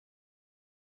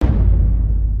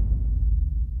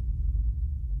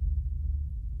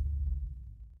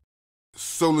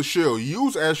So, Lashelle, you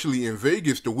was actually in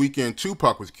Vegas the weekend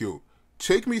Tupac was killed.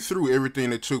 Take me through everything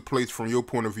that took place from your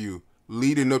point of view,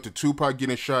 leading up to Tupac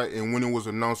getting shot and when it was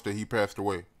announced that he passed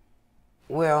away.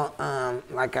 Well,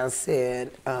 like I said,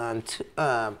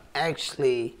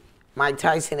 actually, Mike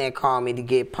Tyson had called me to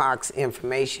get Pac's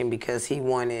information because he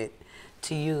wanted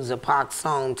to use a Pac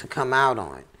song to come out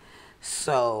on.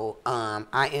 So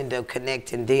I end up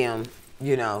connecting them,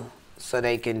 so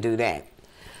they can do that.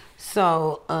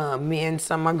 So me and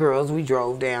some of my girls, we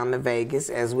drove down to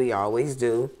Vegas as we always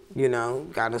do,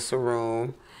 got us a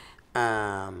room,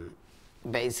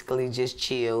 basically just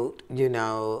chilled,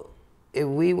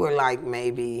 we were like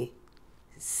maybe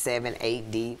 7, 8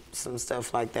 deep, some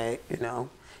stuff like that,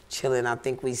 chilling. I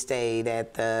think we stayed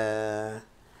at the,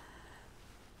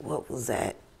 what was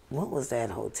that? What was that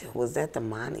hotel? Was that the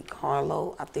Monte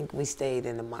Carlo? I think we stayed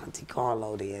in the Monte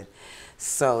Carlo then.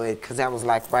 So, because that was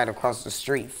like right across the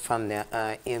street from the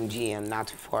MGM, not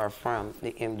too far from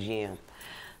the MGM.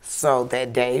 So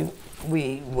that day,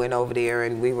 we went over there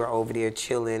and we were over there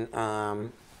chilling,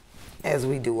 as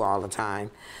we do all the time.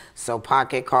 So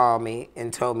Pac had called me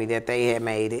and told me that they had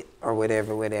made it or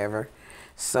whatever.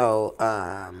 So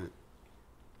I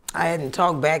hadn't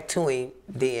talked back to him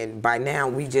then. By now,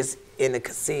 we just in the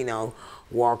casino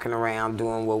walking around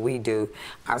doing what we do.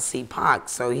 I see Pac,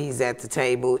 so he's at the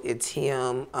table. It's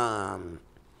him, the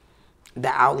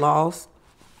Outlaws,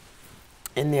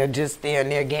 and they're just there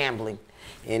and they're gambling.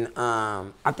 And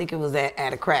I think it was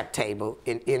at a crap table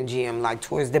in MGM, like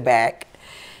towards the back.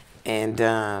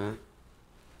 And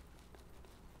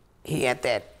he had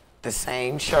the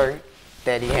same shirt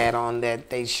that he had on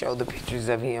that they showed the pictures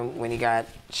of him when he got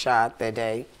shot that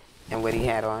day, and what he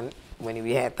had on when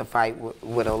he had the fight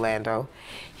with Orlando.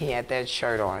 He had that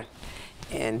shirt on.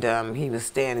 And he was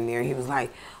standing there. He was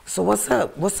like, so what's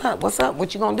up? What's up? What's up?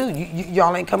 What you gonna do?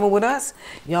 Y'all ain't coming with us?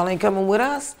 Y'all ain't coming with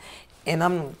us? And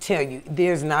I'm gonna tell you,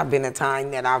 there's not been a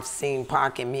time that I've seen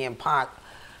Pac, and me and Pac,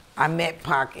 I met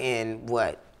Pac in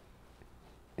what,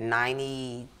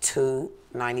 92,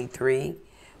 93,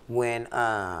 when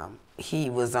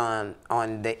he was on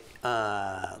the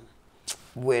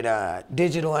with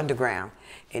Digital Underground,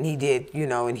 and he did,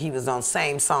 and he was on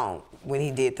same song when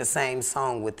he did the same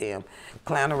song with them,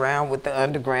 clown around with the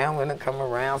underground when it come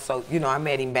around. So I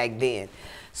met him back then.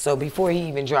 So before he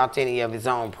even dropped any of his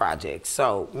own projects.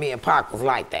 So me and Pac was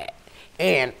like that,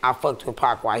 and I fucked with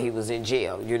Pac while he was in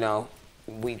jail.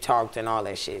 We talked and all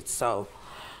that shit. So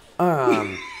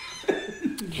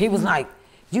he was like,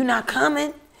 "You not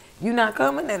coming? You not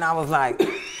coming?" And I was like,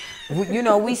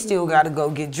 we still got to go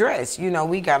get dressed.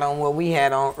 We got on what we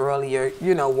had on earlier,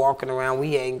 walking around.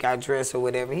 We ain't got dressed or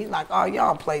whatever. He's like, oh,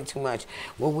 y'all play too much.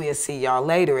 Well, we'll see y'all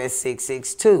later at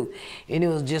 662. And it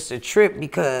was just a trip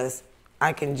because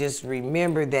I can just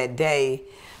remember that day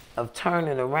of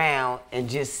turning around and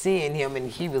just seeing him,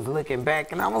 and he was looking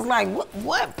back. And I was like,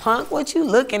 what punk? What you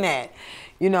looking at?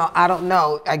 I don't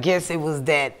know. I guess it was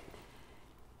that,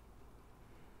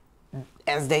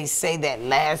 as they say, that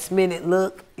last minute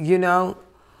look,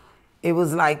 it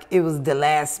was like, it was the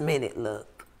last minute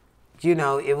look,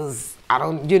 it was, I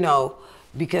don't,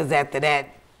 because after that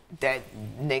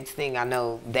next thing I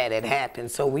know, that had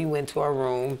happened. So we went to our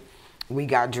room, we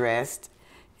got dressed,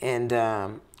 and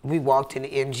we walked in the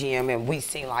MGM, and we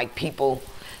seen like people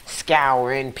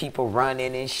scouring, people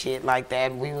running and shit like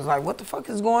that. We was like, what the fuck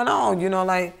is going on?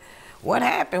 Like, what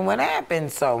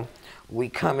happened? So we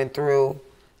coming through.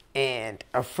 And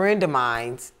a friend of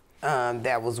mine's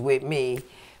that was with me,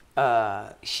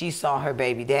 she saw her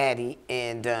baby daddy,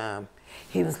 and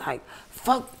he was like,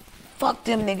 fuck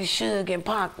them niggas, Suge and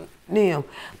Pac, them.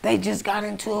 They just got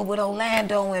into it with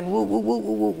Orlando and woo, woo, woo,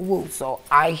 woo, woo, woo. So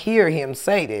I hear him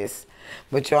say this,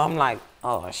 but I'm like,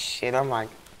 oh shit, I'm like,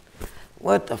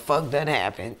 what the fuck done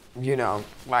happened?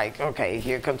 Like, okay,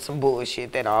 here comes some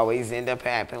bullshit that always end up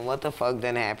happening. What the fuck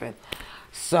done happened?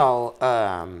 So,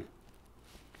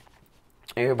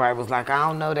 everybody was like, I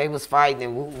don't know, they was fighting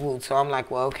and woo-woo. So I'm like,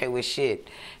 well, okay, well, shit.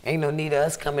 Ain't no need of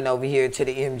us coming over here to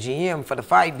the MGM for the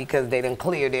fight because they done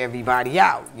cleared everybody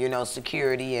out.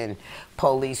 Security and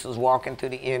police was walking through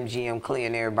the MGM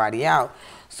clearing everybody out.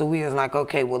 So we was like,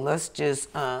 okay, well, let's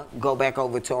just go back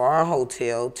over to our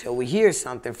hotel till we hear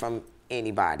something from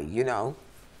anybody,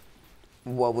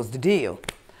 What was the deal?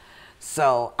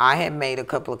 So I had made a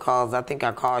couple of calls. I think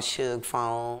I called Suge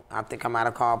phone. I think I might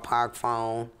have called Pac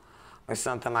phone or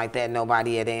something like that.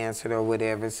 Nobody had answered or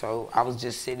whatever. So I was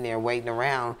just sitting there waiting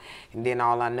around. And then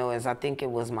all I know is I think it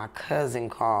was my cousin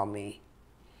called me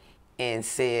and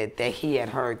said that he had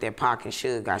heard that Pac and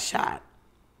Suge got shot.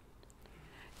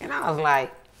 And I was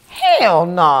like, hell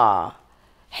nah.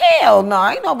 Hell no,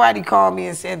 ain't nobody called me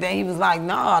and said that. He was like,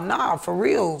 nah, for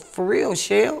real,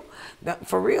 Shell.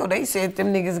 For real, they said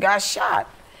them niggas got shot.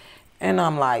 And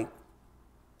I'm like,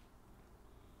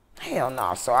 hell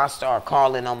no. So I started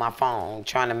calling on my phone,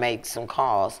 trying to make some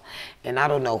calls. And I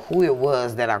don't know who it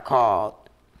was that I called.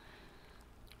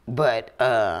 But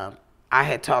I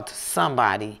had talked to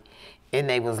somebody, and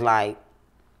they was like,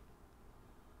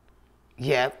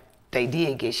 yep, they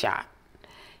did get shot.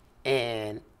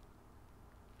 And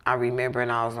I remember,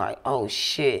 and I was like, oh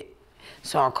shit.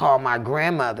 So I called my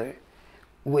grandmother,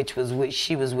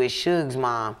 she was with Suge's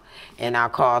mom, and I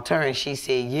called her, and she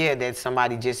said, yeah, that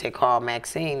somebody just had called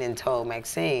Maxine and told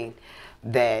Maxine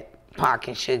that Pac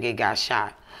and Suge got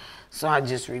shot. So I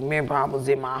just remember I was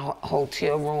in my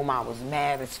hotel room, I was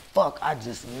mad as fuck. I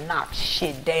just knocked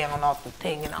shit down off the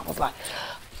thing, and I was like,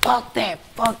 fuck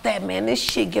that, man. This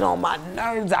shit get on my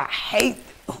nerves. I hate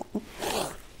it.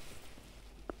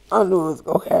 I knew it was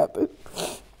gonna happen.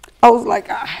 I was like,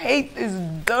 I hate this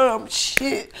dumb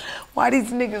shit. Why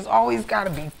these niggas always gotta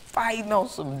be fighting on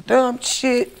some dumb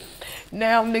shit?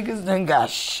 Now niggas done got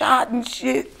shot and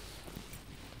shit.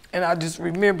 And I just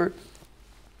remember,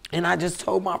 and I just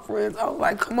told my friends, I was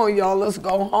like, come on y'all, let's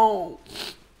go home.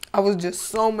 I was just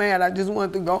so mad. I just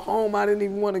wanted to go home. I didn't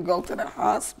even want to go to the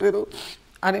hospital.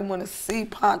 I didn't want to see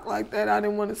Pac like that. I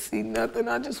didn't want to see nothing.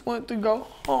 I just wanted to go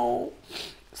home.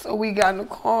 So we got in the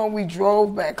car and we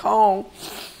drove back home.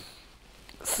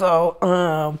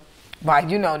 So, but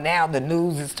you know, now the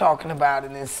news is talking about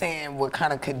it and saying what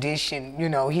kind of condition, you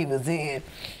know, he was in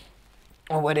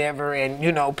or whatever. And,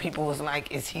 you know, people was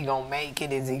like, is he gonna make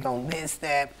it? Is he gonna miss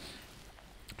that?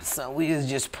 So we was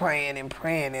just praying and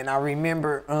praying. And I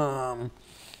remember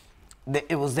that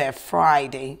it was that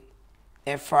Friday.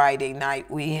 That Friday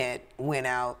night we had went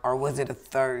out, or was it a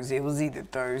Thursday? It was either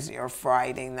Thursday or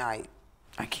Friday night.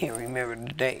 I can't remember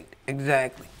the date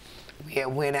exactly. We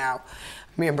had went out.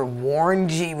 Remember, Warren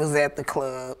G was at the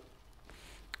club.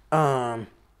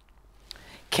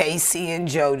 Casey and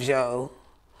JoJo.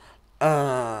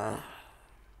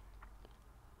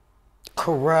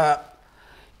 Corrupt.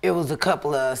 It was a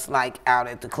couple of us like out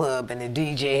at the club, and the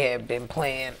DJ had been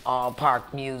playing all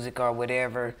Pac music or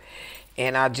whatever.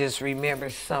 And I just remember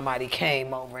somebody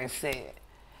came over and said,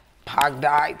 Pac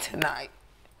died tonight.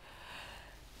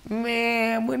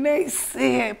 Man, when they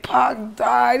said Pac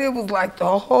died, it was like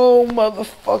the whole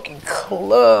motherfucking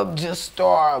club just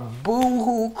started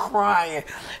boo-hoo crying.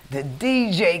 The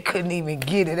DJ couldn't even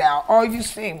get it out. All you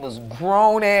seen was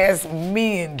grown-ass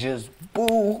men just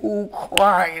boo-hoo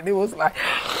crying. It was like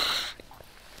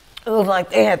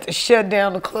they had to shut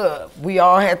down the club. We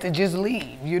all had to just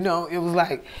leave, you know. It was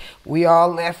like we all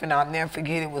left, and I'll never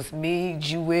forget, it was me,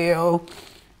 Jewel,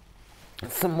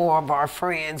 some more of our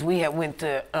friends. We had went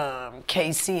to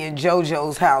KC and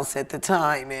JoJo's house at the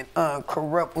time, and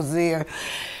Corrupt was there.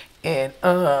 And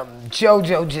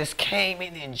JoJo just came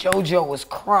in, and JoJo was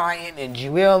crying, and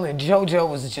Jewel and JoJo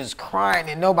was just crying,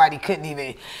 and nobody couldn't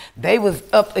even, they was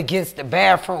up against the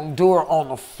bathroom door on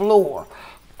the floor,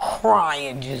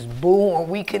 crying, just booing.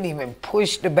 We couldn't even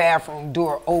push the bathroom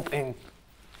door open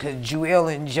because Jewel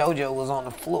and JoJo was on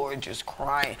the floor just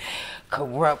crying.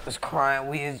 Corrupt was crying.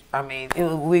 We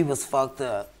was fucked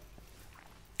up.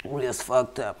 We was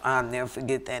fucked up. I'll never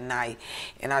forget that night.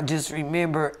 And I just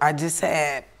remember, I just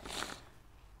had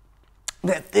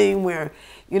that thing where,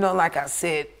 you know, like I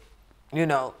said, you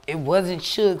know, it wasn't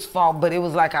Suge's fault, but it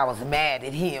was like I was mad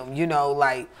at him, you know,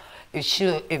 like,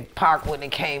 if Pac wouldn't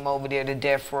have came over there to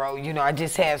death row, you know, I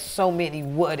just had so many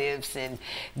what ifs and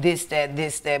this,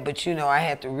 that. But, you know, I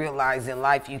had to realize in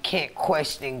life you can't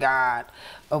question God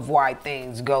of why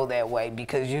things go that way,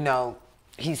 because, you know,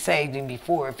 he saved him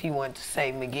before. If he wanted to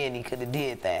save him again, he could have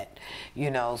did that, you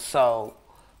know. So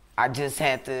I just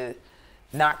had to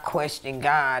not question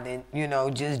God and, you know,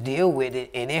 just deal with it.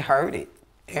 And it hurt it.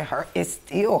 It hurt. It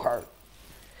still hurt.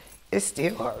 It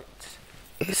still hurts.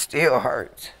 It still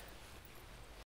hurts.